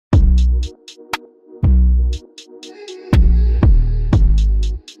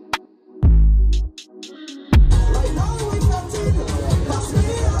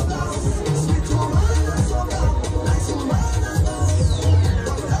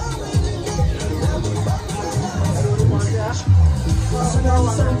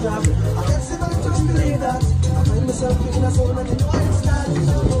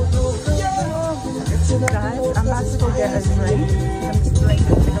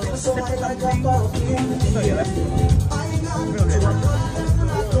So yeah, that's real good.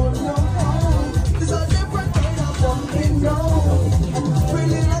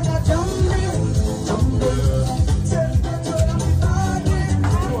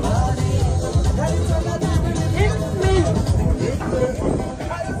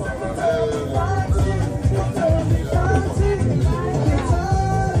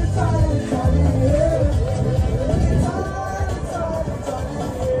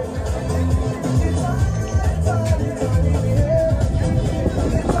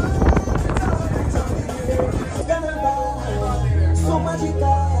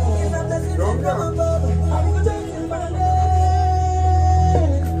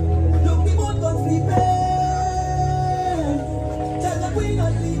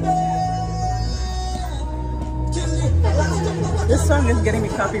 This song is getting me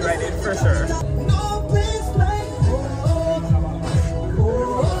copyrighted for sure.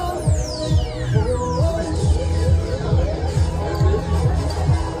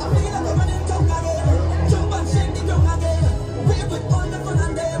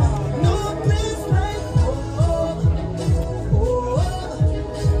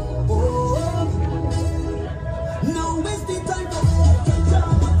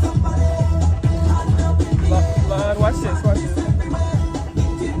 Lord, watch this, watch this.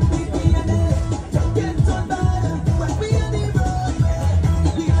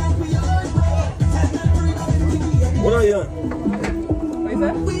 What are you on? What is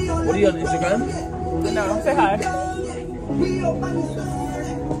that? What are you on Instagram? No, say hi.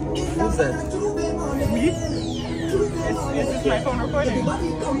 Who's that? Me? This is my phone recording.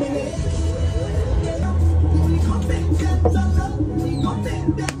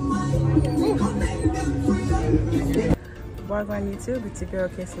 Wagwan YouTube, it's your girl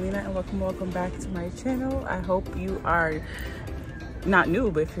Selena, and welcome back to my channel. I hope you are not new,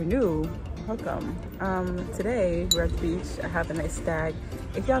 but if you're new, welcome. Today we're at the beach. I have a nice stag.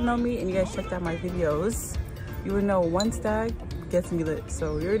 If y'all know me and you guys checked out my videos, you would know one stag gets me lit.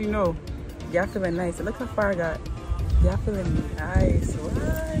 So you already know. Y'all feeling nice. Look how far I got. Y'all feeling nice.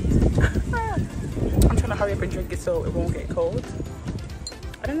 What? I'm trying to hurry up and drink it so it won't get cold.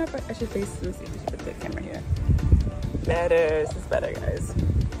 I don't know if I should face. Let me see if I should put the camera here. Better. This is better, guys.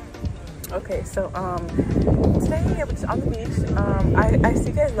 Okay, so today I'm just on the beach. I see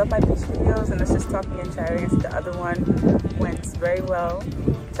you guys love my beach videos and it's just talking and chatting. The other one went very well.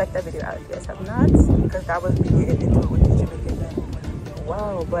 Check that video out if you guys have not, because that was me getting into it with the Jamaican.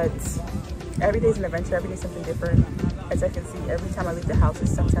 Wow, but every day's an adventure, every day's something different. As I can see, every time I leave the house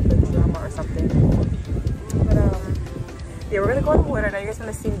there's some type of drama or something. But yeah, we're gonna go in the water. Now you guys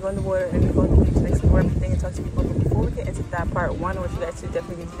wanna see me go in the water and go to the beach and explore everything and talk to people. But before we get into that part one, I want you guys to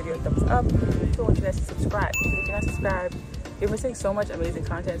definitely give this video a thumbs up. So I want you guys to subscribe. If you're not subscribed, we're missing so much amazing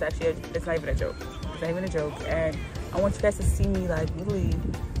content. It's actually, it's not even a joke. It's not even a joke. And I want you guys to see me like really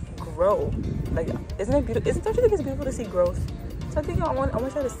grow. Like, isn't it beautiful? Don't you think it's beautiful to see growth? So I think I want y'all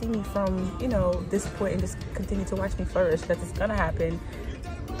to see me from, you know, this point and just continue to watch me flourish, because it's gonna happen.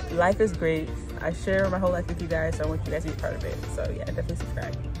 Life is great. I share my whole life with you guys, so I want you guys to be part of it. So yeah, definitely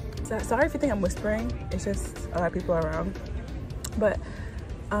subscribe. So, sorry if you think I'm whispering. It's just a lot of people around. But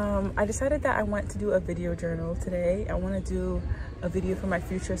I decided that I want to do a video journal today. I want to do a video for my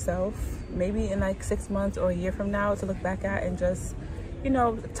future self, maybe in like 6 months or a year from now, to look back at and just, you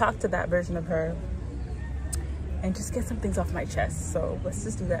know, talk to that version of her and just get some things off my chest. So let's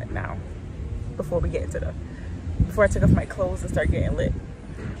just do that now before I take off my clothes and start getting lit.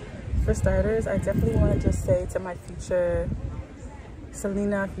 For starters, I definitely want to just say to my future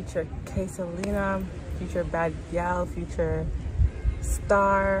Selena, future Selena, future bad gal, future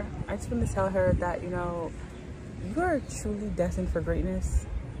star, I just want to tell her that, you know, you are truly destined for greatness.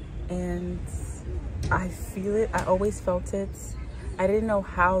 And I feel it. I always felt it. I didn't know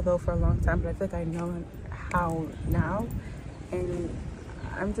how though for a long time, but I feel like I know how now. And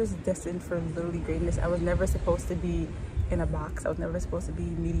I'm just destined for literally greatness. I was never supposed to be in a box. I was never supposed to be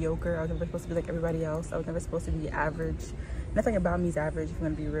mediocre. I was never supposed to be like everybody else. I was never supposed to be average. Nothing about me is average, if I'm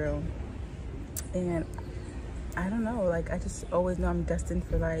gonna be real. And I don't know, like, I just always know I'm destined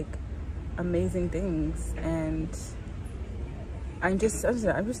for like amazing things. And I'm just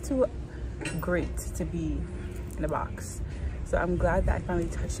too great to be in a box. So I'm glad that I finally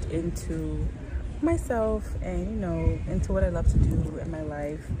touched into myself and, you know, into what I love to do in my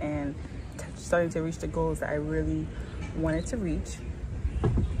life, and starting to reach the goals that I really wanted to reach.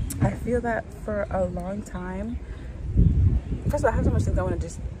 I feel that for a long time, first of all, I have so much things I want to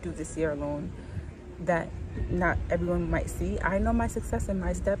just do this year alone that not everyone might see. I know my success and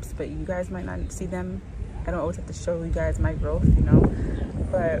my steps, but you guys might not see them. I don't always have to show you guys my growth, you know.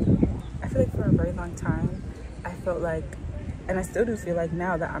 But I feel like for a very long time, I felt like, and I still do feel like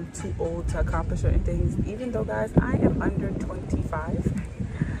now, that I'm too old to accomplish certain things, even though, guys, I am under 25.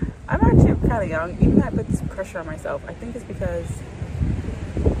 I'm actually kind of young, even though I put this pressure on myself. I think it's because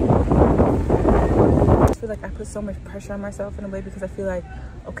I feel like I put so much pressure on myself in a way, because I feel like,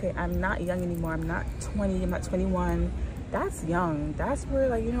 okay, I'm not young anymore. I'm not 20, I'm not 21. That's young. That's where,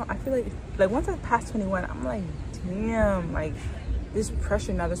 like, you know, I feel like once I pass 21, I'm like, damn, like, this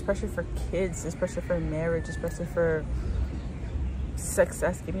pressure now, there's pressure for kids, there's pressure for marriage, there's pressure for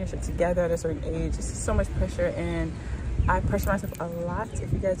success, getting your shit together at a certain age. It's just so much pressure, and I pressure myself a lot.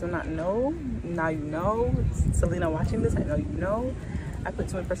 If you guys do not know, now you know. Selena watching this, I know you know. I put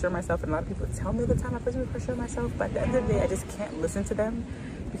too much pressure on myself, and a lot of people tell me all the time I put too much pressure on myself, but at the end of the day, I just can't listen to them,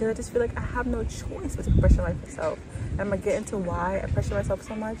 because I just feel like I have no choice but to pressure myself. And I'm gonna get into why I pressure myself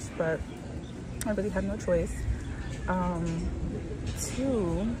so much, but I really have no choice.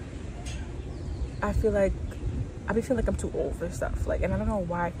 Two, I feel like I'm too old for stuff, like, and I don't know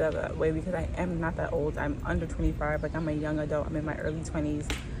why I feel that way, because I am not that old. I'm under 25, like, I'm a young adult. I'm in my early 20s.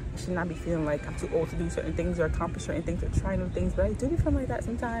 I should not be feeling like I'm too old to do certain things or accomplish certain things or try new things, but I do be feeling like that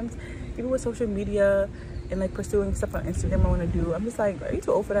sometimes, even with social media and like pursuing stuff on Instagram I want to do. I'm just like, are you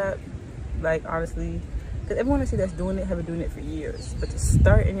too old for that? Like, honestly, because everyone I see that's doing it have been doing it for years, but to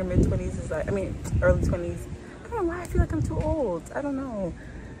start in your mid-20s is like, I mean, early 20s, I don't know why I feel like I'm too old. I don't know.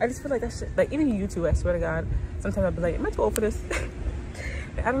 I just feel like that shit, like, even YouTube, I swear to God, sometimes I'll be like, am I too old for this?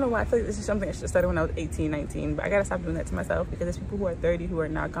 I don't know why. I feel like this is something I should have started when I was 18, 19, but I gotta stop doing that to myself, because there's people who are 30 who are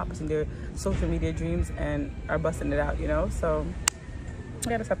now accomplishing their social media dreams and are busting it out, you know? So I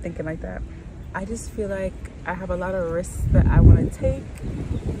gotta stop thinking like that. I just feel like I have a lot of risks that I want to take,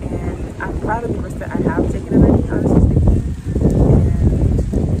 and I'm proud of the risks that I have taken already, honestly speaking.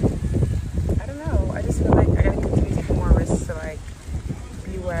 And I don't know, I just feel like I gotta continue taking more risks to like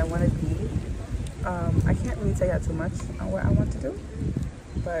be where I want to be. I can't really tell you too much on what I want to do,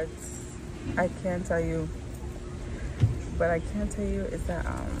 but I can tell you is that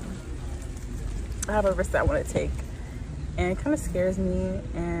I have a risk that I want to take, and it kind of scares me,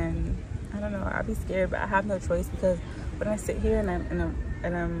 and I don't know, I'll be scared, but I have no choice, because when I sit here and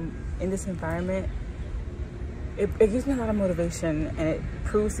I'm in this environment, it gives me a lot of motivation, and it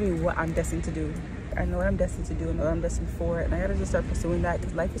proves to me what I'm destined to do. I know what I'm destined to do, and what I'm destined for, and I gotta just start pursuing that,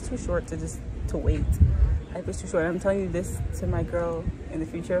 because life is too short to wait. Life is too short. I'm telling you this to my girl in the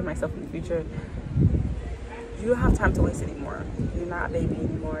future, myself in the future. You don't have time to waste anymore. You're not a baby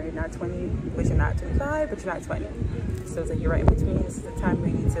anymore. You're not 20, but you're not 25, but you're not 20. So it's like you're right in between. This is the time where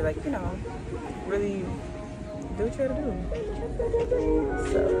you need to, like, you know, really do what you gotta do.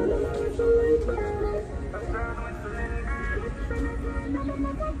 So,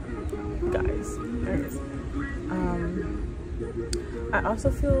 guys, there it is. I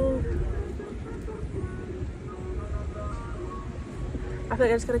also feel like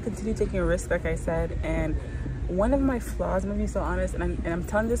I just gotta continue taking a risk, like I said. And one of my flaws, I'm gonna be so honest, and I'm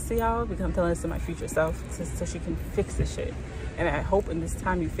telling this to y'all because I'm telling this to my future self, so she can fix this shit. And I hope in this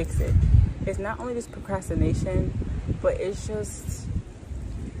time you fix it. It's not only just procrastination, but it's just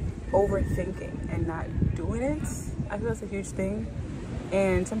overthinking and not doing it. I feel that's a huge thing.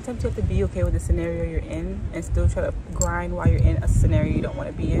 And sometimes you have to be okay with the scenario you're in and still try to grind while you're in a scenario you don't want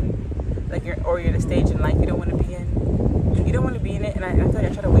to be in. Like you're in a stage in life you don't want to be in. You don't want to be in it, and I feel like I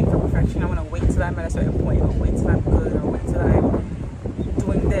try to wait for perfection. I want to wait till I'm at a certain point, or wait till I'm good, or wait till I'm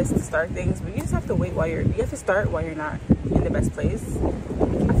doing this to start things. But you just have to wait you have to start while you're not in the best place.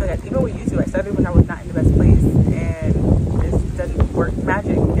 I feel like even with YouTube, I started when I was not in the best place, and it doesn't work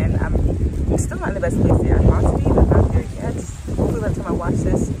magic, and I'm still not in the best place yet. I want to be, but I'm not there yet. Hopefully by the time I watch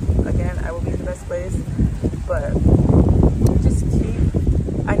this again, I will be in the best place. But just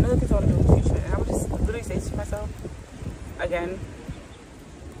I know the things I want to do in the future, and I would just literally say to myself, again,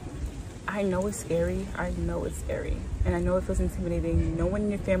 I know it's scary. I know it's scary. And I know it feels intimidating. No one in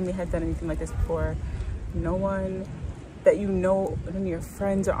your family has done anything like this before. No one that you know, none of your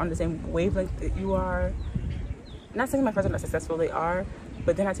friends are on the same wavelength that you are. Not saying my friends are not successful, they are,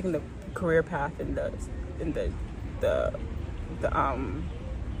 but they're not taking the career path and the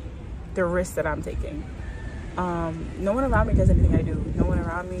risk that I'm taking. No one around me does anything I do. No one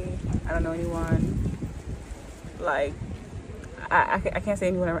around me. I don't know anyone. Like, I can't say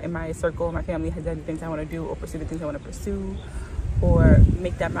anyone in my circle, my family has done the things I want to do, or pursue the things I want to pursue, or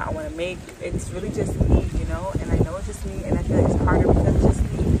make that amount I want to make. It's really just me, you know, and I know it's just me, and I feel like it's harder because it's just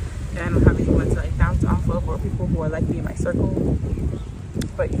me, and I don't have anyone to like bounce off of, or people who are like me in my circle.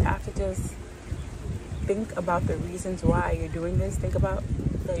 But you have to just think about the reasons why you're doing this. Think about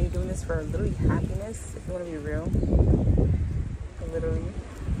that you're doing this for literally happiness, if you want to be real. Literally.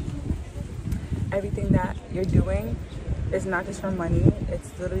 everything that you're doing is not just for money.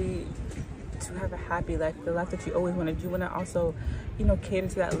 It's literally to have a happy life, the life that you always wanted. You want to also, you know, cater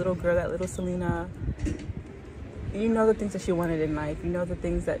to that little girl, that little Selena. You know the things that she wanted in life. You know the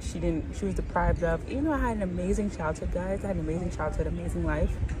things that she was deprived of. You know, I had an amazing childhood, guys. I had an amazing childhood, amazing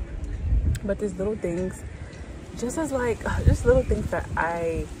life. But there's little things, just little things that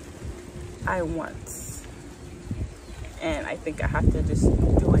I want. And I think I have to just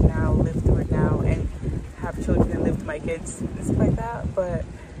do it now, live through it now, and have children and live with my kids and stuff like that. But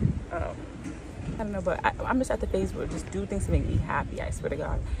I don't know, but I'm just at the phase where just do things to make me happy, I swear to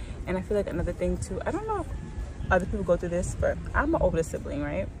God. And I feel like another thing too, I don't know if other people go through this, but I'm an older sibling,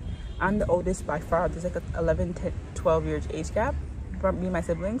 right? I'm the oldest by far. There's like a 11 to 12 years age gap from me and my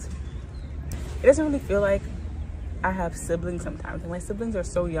siblings. It doesn't really feel like I have siblings sometimes. When my siblings are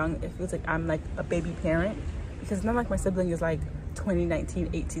so young, it feels like I'm like a baby parent, because it's not like my sibling is like 20, 19,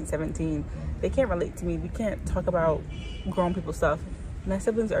 18, 17. They can't relate to me. We can't talk about grown people stuff. My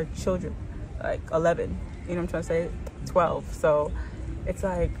siblings are children, like 11, you know what I'm trying to say? 12. So it's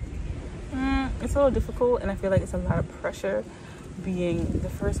like, it's a little difficult, and I feel like it's a lot of pressure being the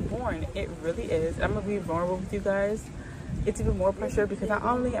firstborn. It really is. I'm gonna be vulnerable with you guys. It's even more pressure because not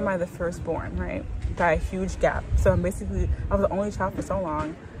only am I the firstborn, right, by a huge gap. So I'm basically, I was the only child for so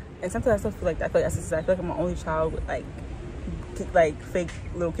long, and sometimes I still feel like that. I feel like I'm the only child with like fake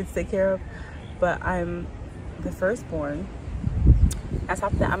little kids to take care of. But I'm the firstborn. On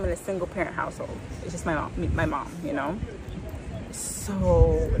top of that, I'm in a single parent household. It's just my mom, you know.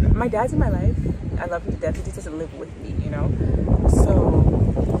 So my dad's in my life. I love him to death. He just doesn't live with me, you know. So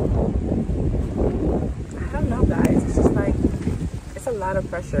I don't know, guys. It's just like, it's a lot of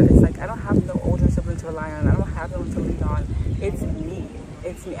pressure. It's like I don't have no older sibling to rely on. I don't have no one to lean on. It's me.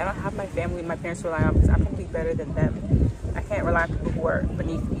 It's me. I don't have my family, my parents to rely on, because I'm probably better than them. I can't rely on people who are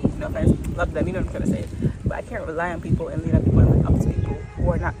beneath me. No offense, love them, you know what I'm trying to say. But I can't rely on people and lean on people and look up to people who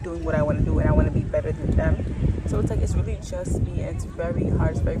are not doing what I want to do, and I want to be better than them. So it's like, it's really just me, and it's very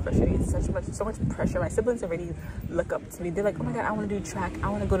hard, it's very frustrating. It's so much pressure. My siblings already look up to me. They're like, oh my God, I want to do track. I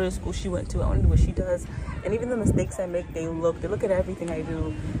want to go to the school she went to. I want to do what she does. And even the mistakes I make, they look at everything I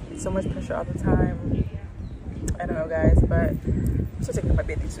do. It's so much pressure all the time. I don't know, guys, but I'm still taking my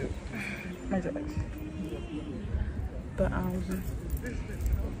bathing suit. My joke. But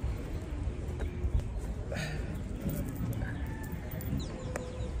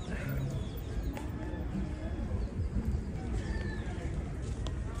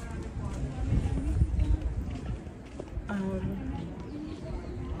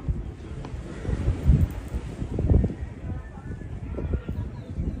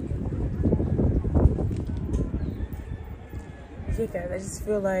yeah, guys, I just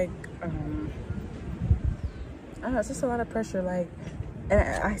feel like I don't know, it's just a lot of pressure. Like, and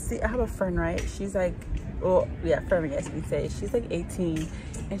I have a friend, right? She's like, well, yeah, friend, I guess you could say. She's like 18,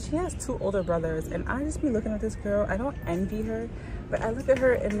 and she has 2 older brothers, and I just be looking at this girl. I don't envy her, but I look at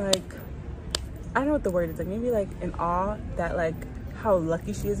her and like, I don't know what the word is, like maybe like in awe that like how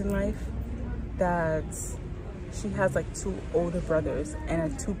lucky she is in life, that she has like 2 older brothers and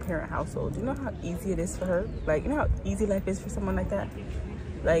a 2-parent household. Do you know how easy it is for her? Like, you know how easy life is for someone like that?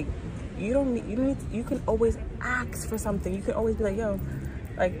 Like, you can always ask for something. You can always be like, yo,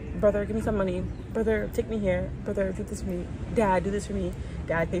 like, brother, give me some money. Brother, take me here. Brother, do this for me. Dad, do this for me.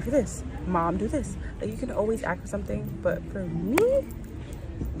 Dad, pay for this. Mom, do this. Like, you can always ask for something, but for me,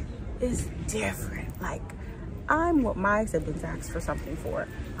 it's different. Like, I'm what my siblings ask for something for.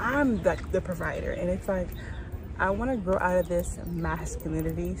 I'm like the provider, and it's like, I want to grow out of this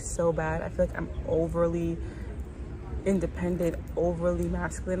masculinity so bad. I feel like I'm overly independent, overly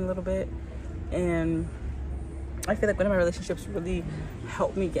masculine a little bit, and I feel like one of my relationships really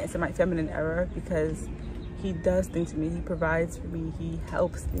helped me get into my feminine era, because he does things for me, he provides for me, he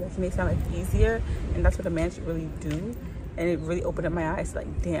helps me. Like, he makes it sound like easier, and that's what a man should really do. And it really opened up my eyes, like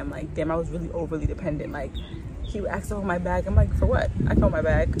damn, I was really overly dependent. Like, he would ask to hold my bag. I'm like, for what? I hold my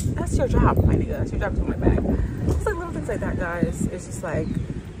bag. That's your job, my nigga. That's your job to hold my bag. It's like little things like that, guys. It's just like,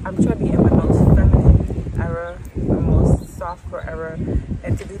 I'm trying to be in my most feminine era, my most softcore era,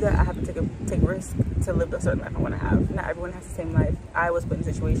 and to do that, I have to take risks to live the certain life I want to have. Not everyone has the same life. I was put in a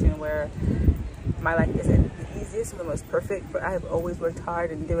situation where my life isn't the easiest or the most perfect, but I have always worked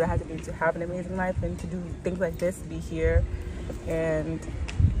hard and did what I had to do to have an amazing life, and to do things like this, be here. And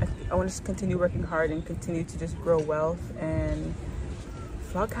I want to just continue working hard and continue to just grow wealth. And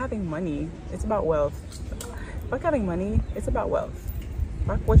fuck having money, it's about wealth. Fuck having money, it's about wealth.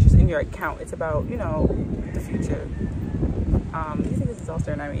 Fuck what's just in your account, it's about, you know, the future. You think this is all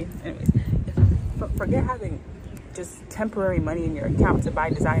staring at me? Anyways, forget having just temporary money in your account to buy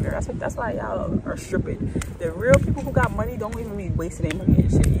designer. That's why y'all are stripping. The real people who got money don't even be wasting their money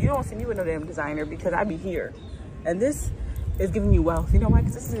and shit. You don't see me with no damn designer because I be here. And this is giving you wealth. You know why?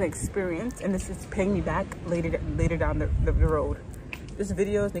 Because this is an experience and this is paying me back later down the road. This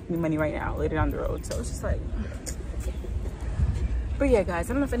video is making me money right now, later down the road. So it's just like, but yeah, guys,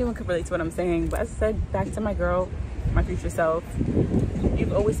 I don't know if anyone can relate to what I'm saying, but as I said, back to my girl, my future self.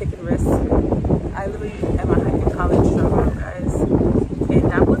 You've always taken risks. I literally am a college dropout, guys,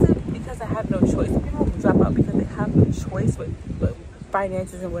 and that wasn't because I had no choice. People drop out because they have no choice with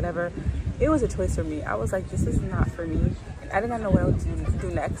finances and whatever. It was a choice for me. I was like, this is not for me. I did not know what else to do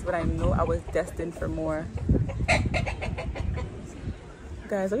next, but I knew I was destined for more.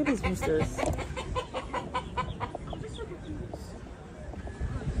 Guys, look at these roosters.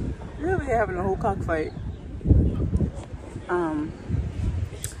 You're over here having a whole cockfight.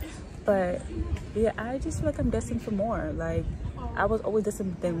 But yeah, I just feel like I'm destined for more. Like, I was always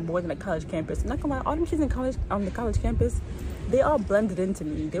destined for more than a college campus. I'm not gonna lie, all them kids in college, on the college campus, they all blended into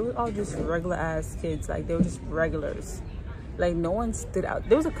me. They were all just regular ass kids. Like, they were just regulars. Like, no one stood out.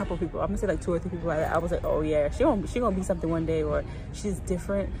 There was a couple people, I'm gonna say like 2 or 3 people I was like, oh yeah, she gonna be something one day, or she's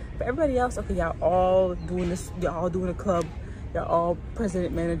different. But everybody else, okay, y'all all doing this, y'all all doing a club, y'all all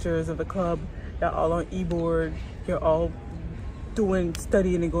president managers of the club, y'all all on e-board, you're all doing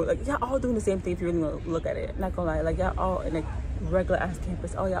studying and going, like, y'all all doing the same thing if you really want to look at it. Not gonna lie, like, y'all all in a regular ass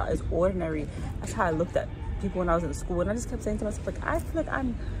campus. Oh, y'all is ordinary. That's how I looked at people when I was in school, and I just kept saying to myself, like, I feel like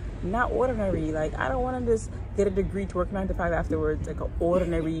I'm not ordinary. Like, I don't want to just get a degree to work 9 to 5 afterwards like an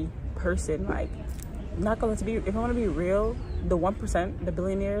ordinary person. Like, not going to be, if I want to be real, the 1%, the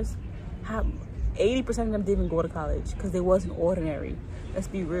billionaires, have 80% of them didn't even go to college because they wasn't ordinary. Let's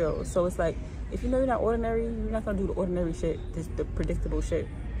be real. So it's like, if you know you're not ordinary, you're not gonna do the ordinary shit, just the predictable shit.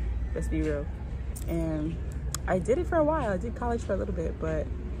 Let's be real. And I did it for a while. I did college for a little bit, but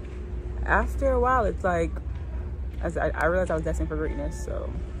after a while, it's like, as I realized I was destined for greatness.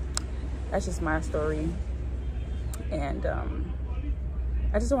 So that's just my story. And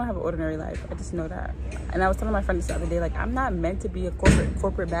I just don't want to have an ordinary life. I just know that. And I was telling my friend this the other day, like, I'm not meant to be a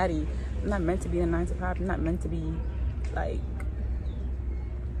corporate baddie. I'm not meant to be a 9 to 5. I'm not meant to be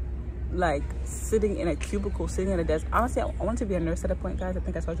like sitting in a cubicle, sitting at a desk. Honestly, I wanted to be a nurse at a point, guys. I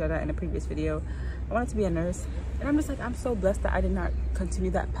think I told y'all that in a previous video. I wanted to be a nurse, and I'm just like, I'm so blessed that I did not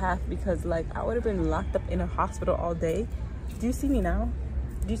continue that path, because like I would have been locked up in a hospital all day. Do you see me now?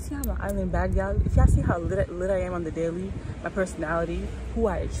 Do you see how my island bag, y'all? If y'all see how lit I am on the daily, my personality, who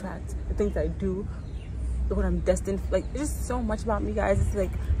I attract, the things I do, what I'm destined for, like, it's just so much about me, guys. It's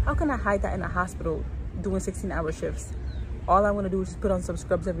like, how can I hide that in a hospital doing 16-hour shifts? All I want to do is just put on some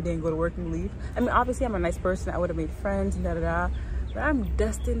scrubs every day and go to work and leave. I mean, obviously I'm a nice person, I would have made friends and da-da-da, but I'm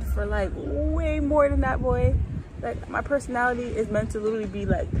destined for like way more than that, boy. Like, my personality is meant to literally be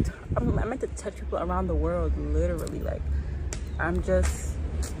like, I'm meant to touch people around the world, literally. Like, I'm just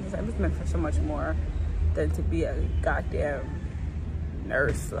meant for so much more than to be a goddamn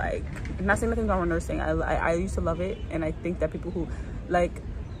nurse. Like, I'm not saying nothing wrong with nursing. I used to love it, and I think that people who, like,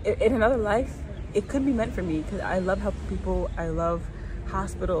 in another life, it could be meant for me, because I love helping people. I love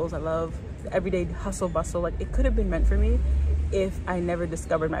hospitals. I love the everyday hustle bustle. Like, it could have been meant for me if I never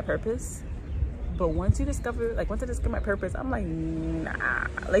discovered my purpose. But once I discover my purpose, I'm like, nah.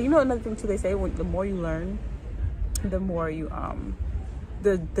 Like, you know, another thing too, they say, the more you learn, the more you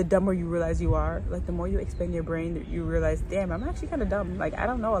the dumber you realize you are. Like, the more you expand your brain, you realize, damn, I'm actually kind of dumb. Like, I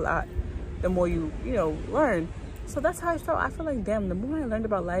don't know a lot. The more you learn. So that's how I felt. I feel like, damn, the more I learned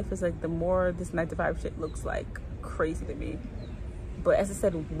about life is like, the more this 9 to 5 shit looks like crazy to me. But as I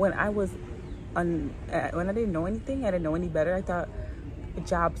said, when I didn't know anything, I didn't know any better, I thought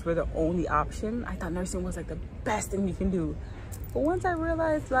jobs were the only option. I thought nursing was like the best thing you can do. But once I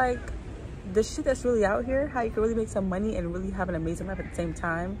realized, like, the shit that's really out here, how you can really make some money and really have an amazing life at the same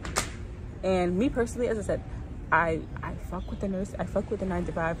time. And me personally, as I said, I fuck with the nurse. I fuck with the 9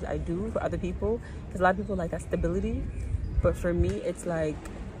 to 5s. I do for other people, because a lot of people like that stability. But for me, it's like,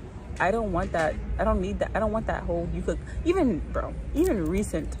 I don't want that. I don't need that. I don't want that whole, you could, even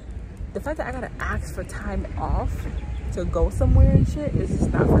recent, the fact that I gotta ask for time off to go somewhere and shit is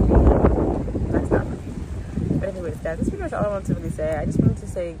just not for me. That's not for me. But anyways, guys, that's pretty much all I wanted to really say. I just wanted to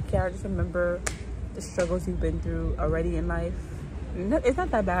say, Kiara, just remember the struggles you've been through already in life. It's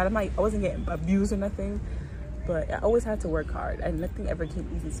not that bad. I wasn't getting abused or nothing. But I always had to work hard, and nothing ever came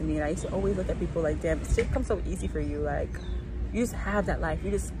easy to me. And I used to always look at people like, damn, shit comes so easy for you. Like, you just have that life. You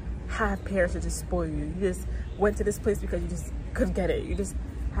just have parents that just spoil you. You just went to this place because you just couldn't get it. You just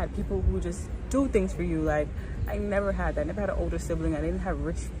had people who just do things for you. Like, I never had that. I never had an older sibling. I didn't have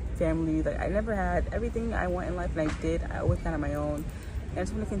rich family. Like I never had everything I want in life, and I did. I always got on my own, and I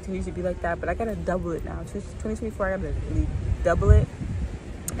just want to continue to be like that. But I gotta double it now. 2024, I gotta really double it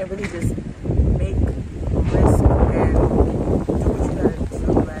and really just make risk and do what you gotta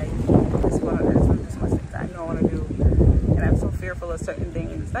do. Like this one, there's so much things I know I want to do, and I'm so fearful of certain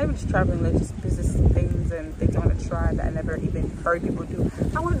things. Not even just traveling, like just business things and things I want to try that I never even heard people do.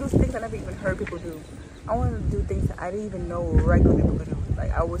 I want to do things I never even heard people do. I want to do things that I didn't even know regular people could do.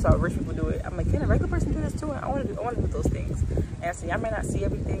 Like I always saw rich people do it. I'm like, can a regular person do this too? I want to do those things. And so I may not see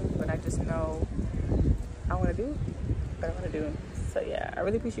everything, but I just know I want to do what I want to do. So yeah, I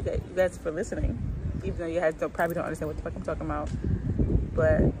really appreciate you guys for listening, even though you guys probably don't understand what the fuck I'm talking about.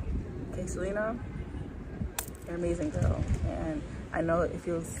 But okay, Selena, you're an amazing girl, and I know it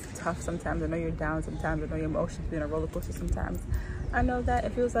feels tough sometimes. I know you're down sometimes. I know your emotions be in a roller coaster sometimes. I know that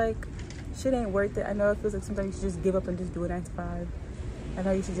it feels like shit ain't worth it. I know it feels like sometimes you should just give up and just do a 9 to 5. I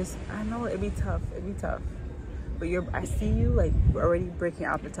know you should just, I know it'd be tough. It'd be tough. But I see you like already breaking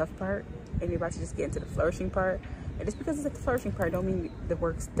out the tough part, and you're about to just get into the flourishing part. And just because it's like the flourishing part don't mean the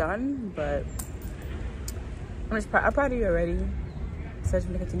work's done, but I'm proud of you already. So I just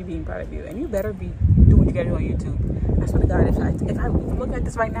want to continue being proud of you. And you better be doing what you gotta do on YouTube. I swear to God, if I look at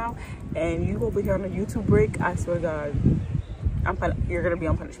this right now and you over here on a YouTube break, I swear to God, you're gonna be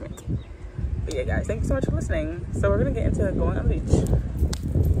on punishment. But yeah, guys, thank you so much for listening. So we're gonna get into going on the beach.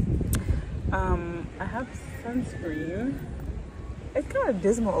 I have sunscreen. It's kind of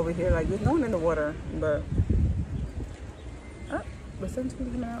dismal over here. Like there's no one in the water, but the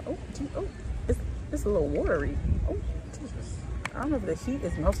sunscreen coming out. Oh, geez, oh, it's a little watery. Oh, Jesus. I don't know if the heat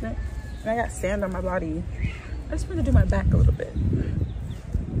is melting it. And I got sand on my body. I just want to do my back a little bit.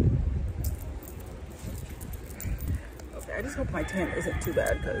 Okay, I just hope my tan isn't too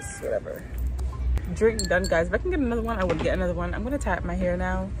bad, because whatever. Drink done, guys. If I can get another one, I would get another one. I'm gonna tie up my hair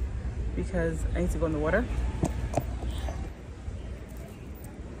now because I need to go in the water.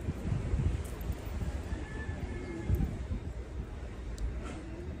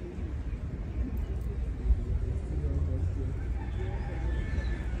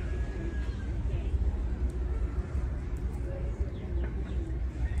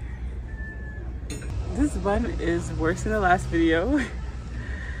 This bun is worse than the last video.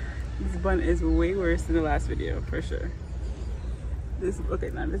 This bun is way worse than the last video, for sure. Okay,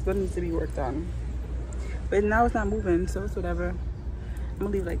 now this bun needs to be worked on. But now it's not moving, so it's whatever. I'm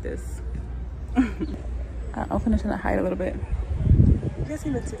gonna leave it like this. I'll finish trying to hide a little bit. You guys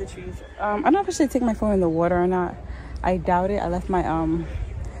can see the trees. I don't know if I should take my phone in the water or not. I doubt it. I left my,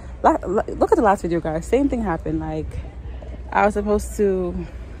 look at the last video, guys. Same thing happened. Like, I was supposed to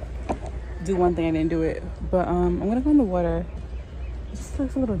do one thing, I didn't do it. But I'm gonna go in the water. It just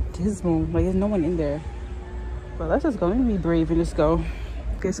looks a little dismal. Like there's no one in there. But let's just go. Let me be brave and just go.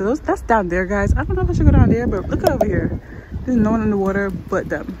 Okay, so that's down there, guys. I don't know if I should go down there, but look over here. There's no one in the water but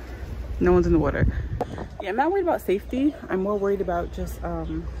them. No one's in the water. Yeah, I'm not worried about safety. I'm more worried about just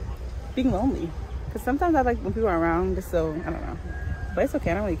being lonely. Because sometimes I like when people are around, just so, I don't know. But it's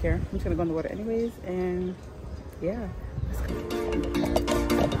okay, I don't really care. I'm just gonna go in the water anyways, and yeah, let's go.